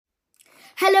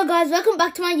Hello guys, welcome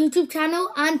back to my YouTube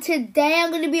channel, and today I'm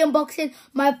going to be unboxing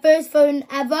my first phone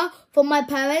ever for my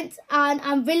parents, and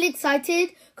I'm really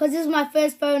excited because this is my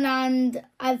first phone and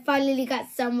I finally got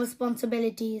some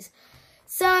responsibilities.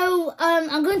 So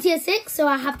I'm going to year 6, so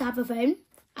I have to have a phone,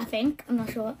 I think. I'm not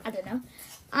sure, I don't know.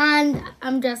 And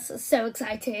I'm just so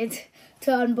excited to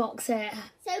unbox it.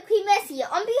 So Queen Mercy,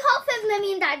 on behalf of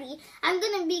Mummy and Daddy, I'm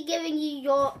going to be giving you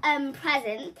your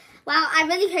present. Well, I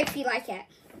really hope you like it.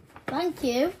 Thank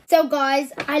you. So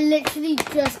guys, I literally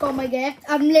just got my gift.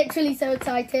 I'm literally so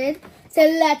excited. So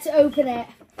let's open it.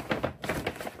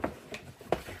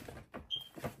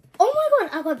 Oh my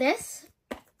god, I got this.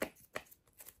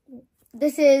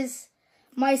 This is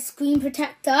my screen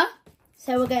protector.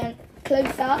 So we're getting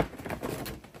close up.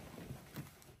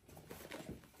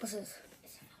 What's this?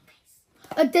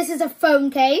 This is a phone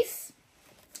case.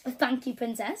 Thank you,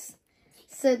 Princess.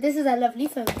 So this is a lovely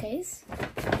phone case.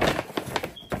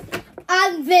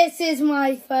 And this is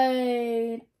my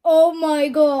phone. Oh my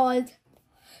god.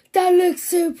 That looks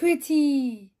so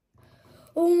pretty.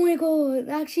 Oh my god.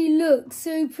 That actually looks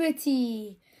so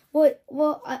pretty. What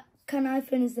kind of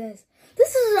iPhone is this?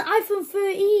 This is an iPhone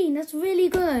 13. That's really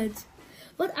good.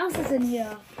 What else is in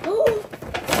here? Oh.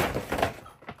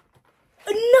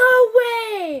 No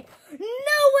way. No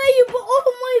way you put.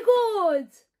 Oh my god.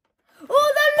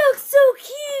 Oh, that looks so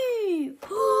cute.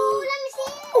 Oh, let me see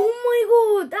it. Oh my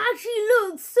god, that actually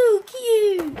looks so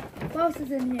cute. What else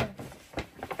is in here?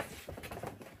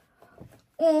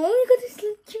 Oh, we got this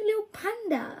cute little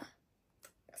panda.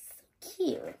 That's so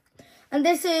cute. And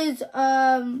this is,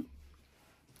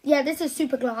 yeah, this is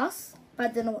super glass, but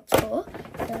I don't know what it's for.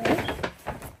 So,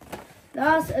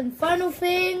 last and final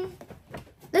thing,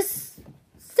 this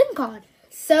SIM card.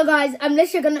 So guys, I'm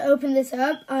literally going to open this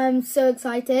up. I'm so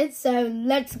excited. So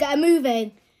let's get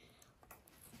moving.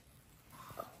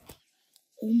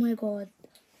 Oh my god.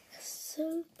 That's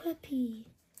so puppy.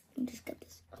 Let me just get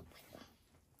this.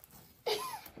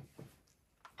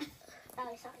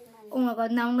 Oh my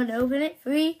god, now I'm going to open it.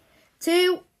 3,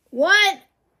 2, 1.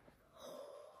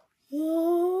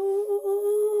 Whoa.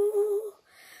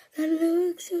 That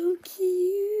looks so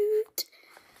cute.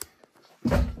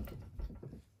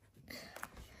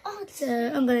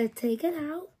 So I'm going to take it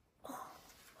out.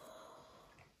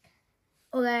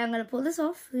 Okay, I'm going to pull this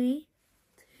off. 3,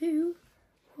 2,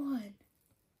 1.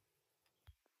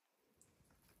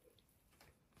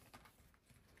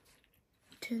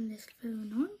 Turn this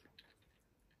phone on.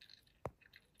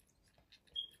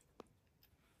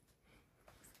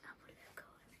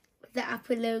 With the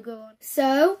Apple logo on.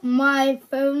 So my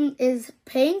phone is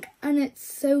pink and it's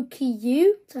so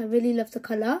cute. I really love the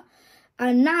colour.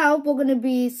 And now we're going to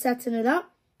be setting it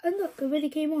up. And look, it really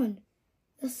came on.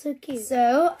 That's so cute.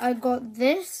 So I got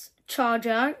this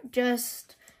charger,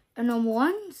 just a normal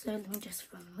one. So let me just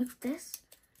remove this.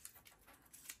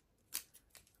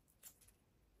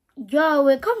 Yo,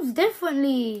 it comes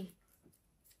differently.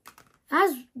 It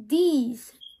has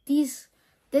this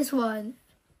one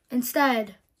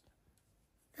instead.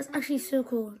 That's actually so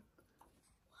cool.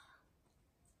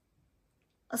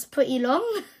 That's pretty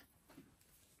long.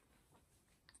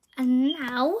 And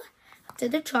now, after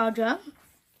the charger,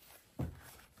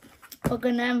 we're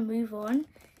gonna move on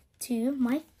to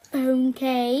my phone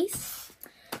case.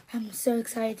 I'm so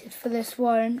excited for this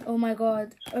one. Oh my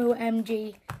god,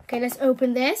 OMG. Okay, let's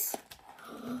open this.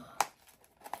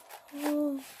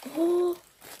 Oh.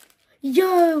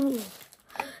 Yo,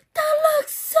 that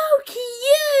looks so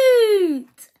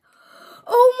cute.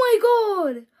 Oh my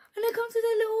god, and it comes with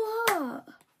a little heart.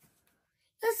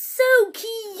 That's so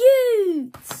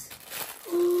cute.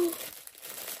 Oh,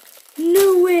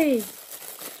 no way.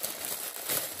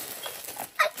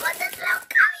 I got this little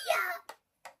carrier.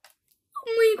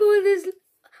 Oh my god,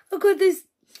 I got this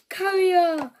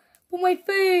carrier for my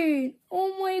phone.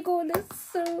 Oh my god, that's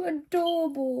so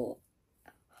adorable.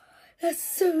 That's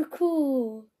so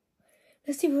cool.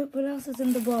 Let's see what else is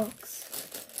in the box.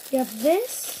 We have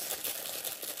this.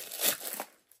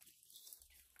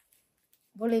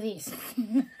 What are these?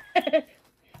 I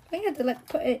think I have to like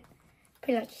put it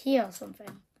like here or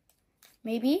something.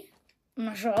 Maybe? I'm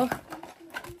not sure.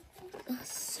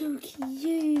 That's so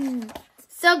cute.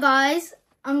 So guys,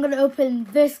 I'm gonna open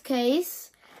this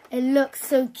case. It looks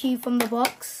so cute from the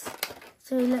box.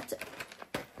 So let's.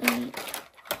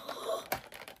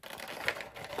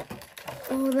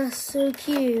 Oh, that's so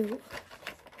cute.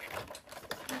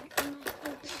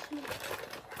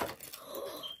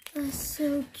 That's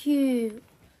so cute.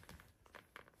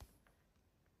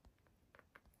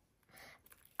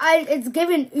 It's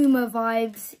giving Uma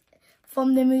vibes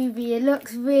from the movie. It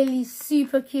looks really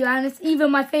super cute and it's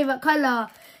even my favourite colour.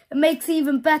 It makes it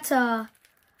even better.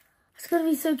 It's gonna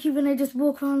be so cute when I just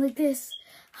walk around like this.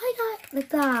 Hi guys, like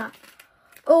that.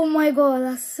 Oh my god,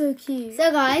 that's so cute.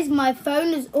 So guys, my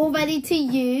phone is all ready to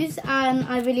use and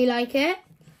I really like it.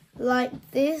 Like,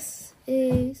 this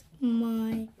is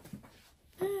my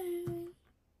phone.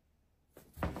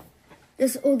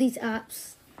 There's all these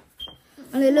apps.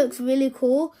 And it looks really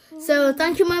cool. So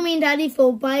thank you, Mommy and Daddy,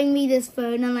 for buying me this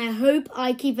phone. And I hope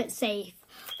I keep it safe.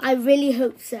 I really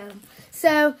hope so.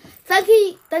 So thank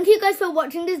you guys for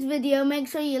watching this video. Make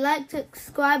sure you like,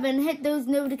 subscribe, and hit those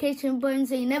notification buttons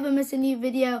so you never miss a new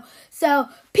video. So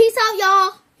peace out,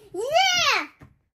 y'all. Yeah!